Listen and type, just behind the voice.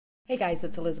Hey guys,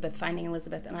 it's Elizabeth, Finding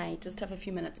Elizabeth, and I just have a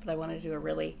few minutes, but I want to do a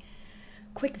really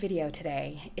quick video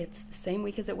today. It's the same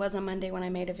week as it was on Monday when I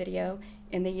made a video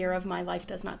in the year of My Life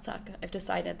Does Not Suck. I've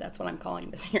decided that's what I'm calling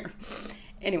this year.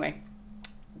 Anyway,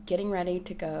 getting ready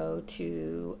to go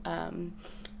to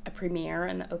a premiere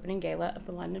and the opening gala of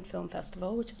the London Film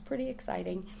Festival, which is pretty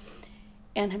exciting.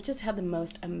 And I've just had the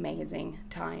most amazing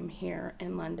time here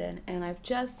in London, and I've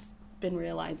just been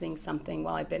realizing something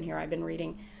while I've been here. I've been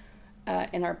reading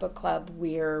in our book club,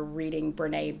 we're reading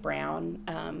Brene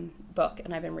Brown book,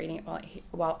 and I've been reading it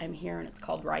while I'm here, and it's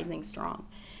called Rising Strong.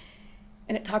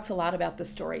 And it talks a lot about the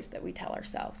stories that we tell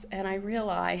ourselves. And I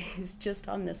realized just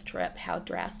on this trip how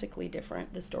drastically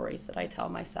different the stories that I tell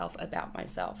myself about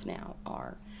myself now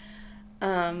are.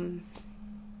 I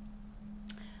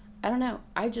don't know.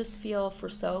 I just feel for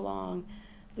so long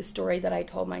the story that I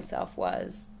told myself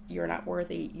was, you're not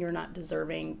worthy, you're not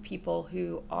deserving. People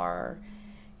who are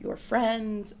your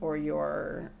friends or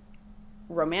your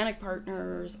romantic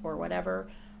partners or whatever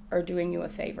are doing you a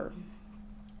favor,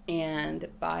 and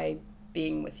by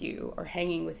being with you or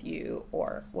hanging with you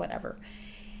or whatever.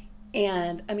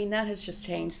 And I mean, that has just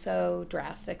changed so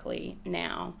drastically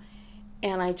now.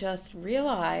 And I just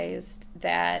realized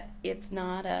that it's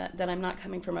not that I'm not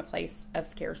coming from a place of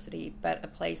scarcity, but a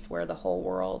place where the whole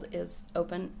world is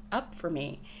open up for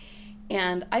me.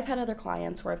 And I've had other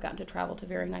clients where I've gotten to travel to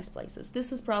very nice places.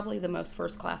 This is probably the most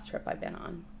first-class trip I've been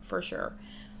on, for sure.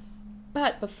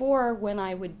 But before, when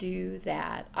I would do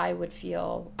that, I would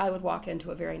walk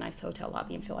into a very nice hotel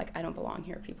lobby and feel like I don't belong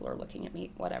here. People are looking at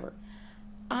me, whatever.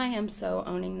 I am so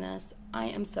owning this. I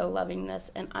am so loving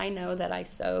this, and I know that I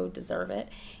so deserve it.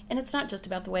 And it's not just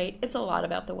about the weight. It's a lot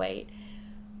about the weight.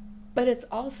 But it's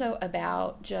also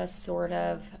about just sort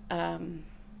of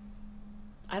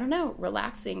I don't know,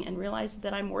 relaxing and realize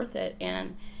that I'm worth it,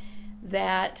 and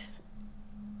that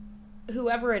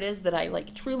whoever it is that I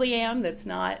like truly am, that's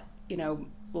not,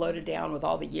 loaded down with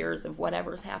all the years of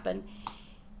whatever's happened,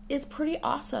 is pretty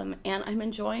awesome. And I'm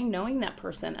enjoying knowing that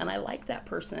person, and I like that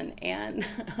person, and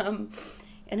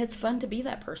it's fun to be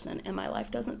that person, and my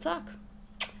life doesn't suck.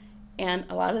 And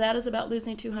a lot of that is about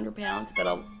losing 200 pounds, but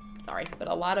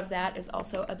a lot of that is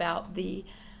also about the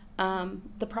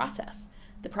process.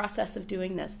 The process of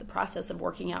doing this, the process of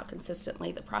working out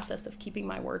consistently, the process of keeping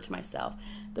my word to myself,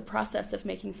 the process of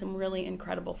making some really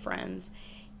incredible friends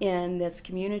in this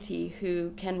community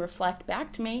who can reflect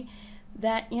back to me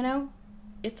that,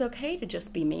 it's okay to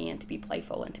just be me and to be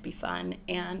playful and to be fun.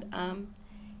 And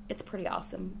it's pretty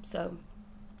awesome. So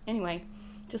anyway,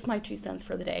 just my 2 cents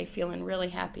for the day. Feeling really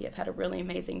happy. I've had a really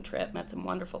amazing trip, met some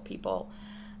wonderful people.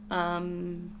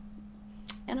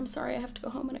 And I'm sorry I have to go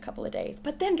home in a couple of days.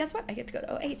 But then guess what? I get to go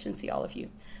to OH and see all of you.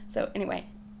 So anyway,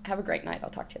 have a great night. I'll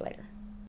talk to you later.